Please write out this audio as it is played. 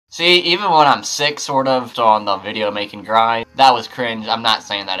See, even when I'm sick, sort of, on the video making grind, that was cringe. I'm not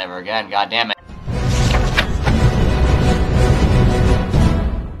saying that ever again, god damn it.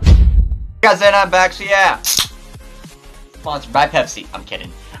 Guys, and I'm back, so yeah. Sponsored by Pepsi. I'm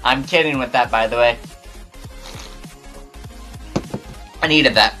kidding. I'm kidding with that, by the way. I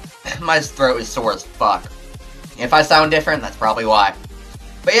needed that. My throat is sore as fuck. If I sound different, that's probably why.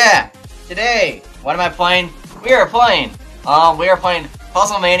 But yeah, today, what am I playing? We are playing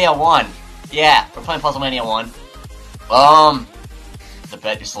Puzzle Mania 1. Yeah, we're playing Puzzle Mania 1. The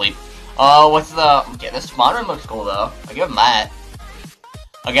bed to sleep. Okay, this modern looks cool though. I give him that.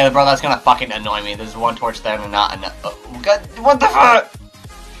 Okay, bro, that's gonna fucking annoy me. There's one torch there and not enough. God, what the fuck?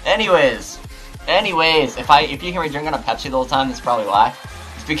 Anyways, if you hear me drinking a Pepsi the whole time, that's probably why.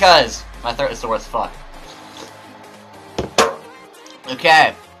 It's because my throat is sore as fuck.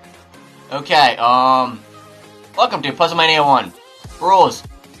 Okay, welcome to Puzzle Mania 1. Rules: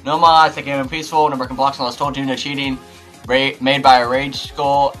 no mods, the game is peaceful, no broken blocks unless told to, no cheating. Made by a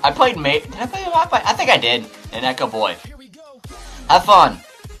RageSkull. Did I play I think I did. And EckoBoy. Have fun.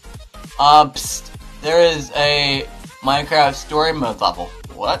 There is a Minecraft story mode level.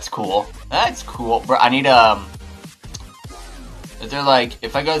 Well, that's cool. That's cool. Bro, I need, is there, like,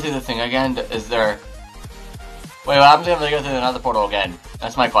 if I go through the thing again, is there... Wait, what happens if I go through another portal again?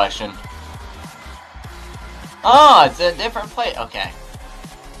 That's my question. Oh, it's a different place. Okay.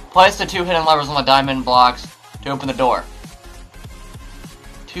 Place the 2 hidden levers on the diamond blocks to open the door.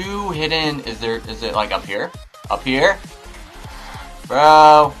 2 hidden... Is it, like, up here? Up here?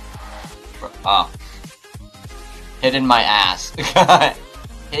 Bro. Oh. Hidden my ass.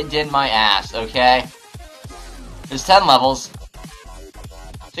 Hidden my ass, okay? There's 10 levels.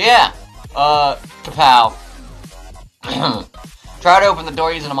 So yeah. Kapow. Try to open the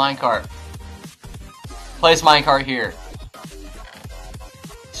door using a minecart. Place minecart here.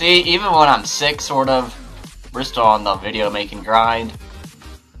 See, even when I'm sick, sort of, we're still on the video making grind.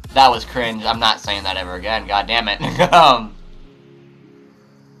 That was cringe. I'm not saying that ever again, god damn it.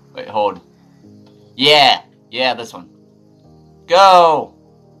 Wait, hold. Yeah, this one. Go!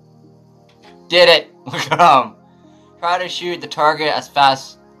 Did it! Try to shoot the target as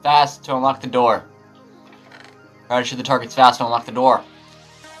fast to unlock the door. Try to shoot the targets fast to unlock the door.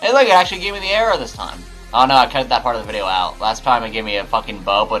 Hey look, it actually gave me the arrow this time. Oh no, I cut that part of the video out. Last time it gave me a fucking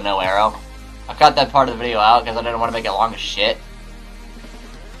bow but no arrow. I cut that part of the video out because I didn't want to make it long as shit.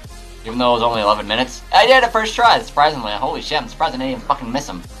 Even though it was only 11 minutes. I did it first try, surprisingly. Holy shit, I'm surprised I didn't even fucking miss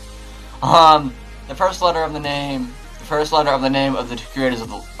him. The first letter of the name of the 2 creators of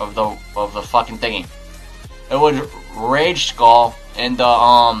the fucking thingy. It was RageSkull and the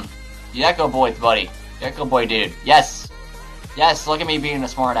EckoBoy buddy. The EckoBoy dude. Yes, look at me being a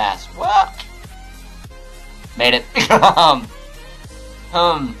smart ass. What? Made it. I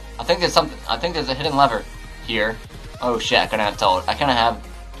think there's something. I think there's a hidden lever here. Oh shit! I couldn't have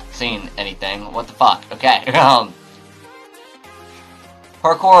seen anything. What the fuck? Okay.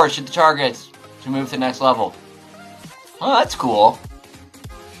 Parkour, shoot the targets to move to the next level. Oh, that's cool.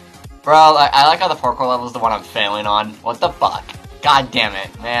 Bro, I like how the parkour level is the one I'm failing on. What the fuck? God damn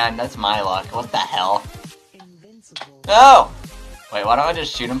it, man, that's my luck. What the hell? Invincible. No! Wait, why don't I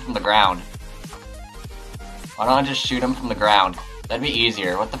just shoot him from the ground? That'd be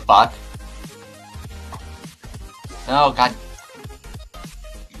easier. What the fuck? No, god.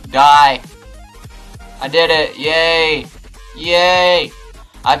 Die. I did it. Yay. Yay.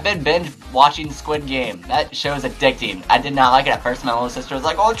 I've been binge watching Squid Game. That show is addicting. I did not like it at first. My little sister was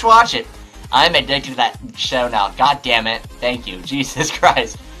like, oh, let's watch it. I'm addicted to that show now. God damn it. Thank you. Jesus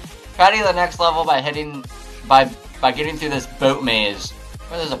Christ. Try to do the next level by getting through this boat maze.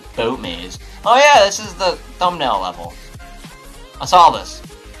 Where there's a boat maze. Oh yeah, this is the thumbnail level. I saw this.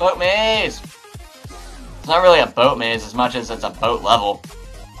 Boat maze. It's not really a boat maze as much as it's a boat level.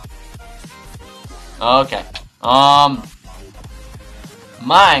 Okay.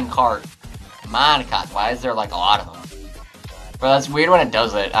 Minecart. Why is there like a lot of them? Bro, that's weird when it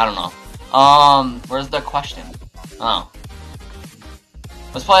does it. I don't know. Where's the question? Oh.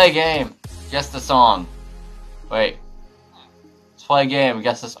 Let's play a game. Guess the song. Wait. Let's play a game.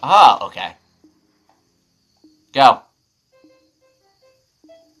 Guess this. Ah, okay. Go.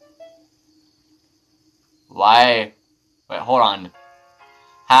 Why? Wait, hold on.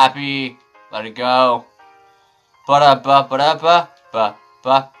 Happy. Let it go. Ba-da-ba-ba-da-ba.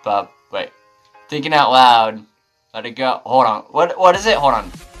 Wait. Thinking out loud. Let it go. Hold on. What is it? Hold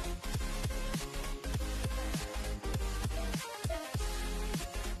on.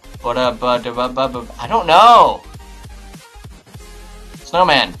 I don't know.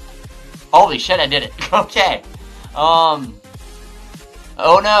 Snowman. Holy shit, I did it. Okay.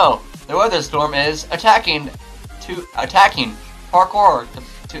 Oh no! The weather storm is attacking parkour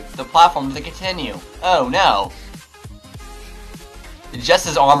to the platform to continue. Oh no! Just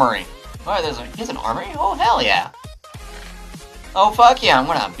his armory. Oh, he has an armory? Oh hell yeah! Oh fuck yeah! I'm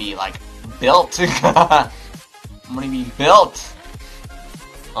gonna be like built. I'm gonna be built.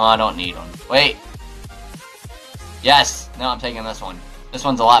 Oh, I don't need one. Wait. Yes. No, I'm taking this one. This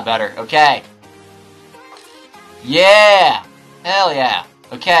one's a lot better. Okay. Yeah. Hell yeah.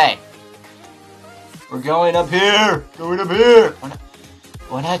 Okay. We're going up here. Going up here.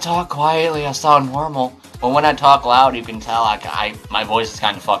 When I talk quietly, I sound normal. But when I talk loud, you can tell my voice is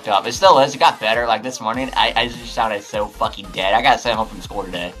kind of fucked up. It still is. It got better. Like this morning, I just sounded so fucking dead. I got sent home from school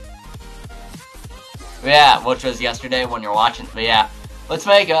today. But yeah, which was yesterday when you're watching. But yeah, let's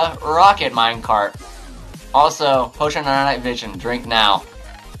make a rocket minecart. Also, potion of night vision. Drink now.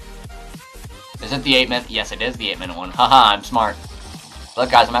 Is it the 8-minute? Yes, it is the 8-minute one. Haha, I'm smart.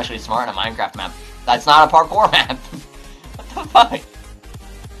 Look, guys, I'm actually smart in a Minecraft map. That's not a parkour map. What the fuck?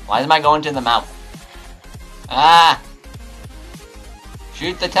 Why am I going to the mouth? Ah!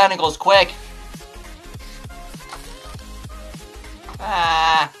 Shoot the tentacles, quick!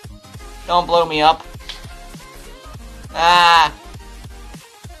 Ah! Don't blow me up. Ah!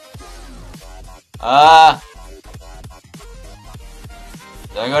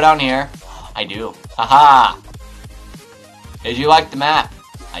 Do I go down here? I do. Haha! Did you like the map?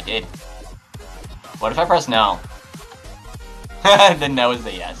 I did. What if I press no? The no is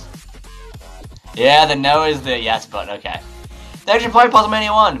the yes. Yeah, the no is the yes, but okay. Thanks for playing Puzzle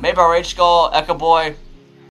Mania 1, made by RageSkull, EckoBoy,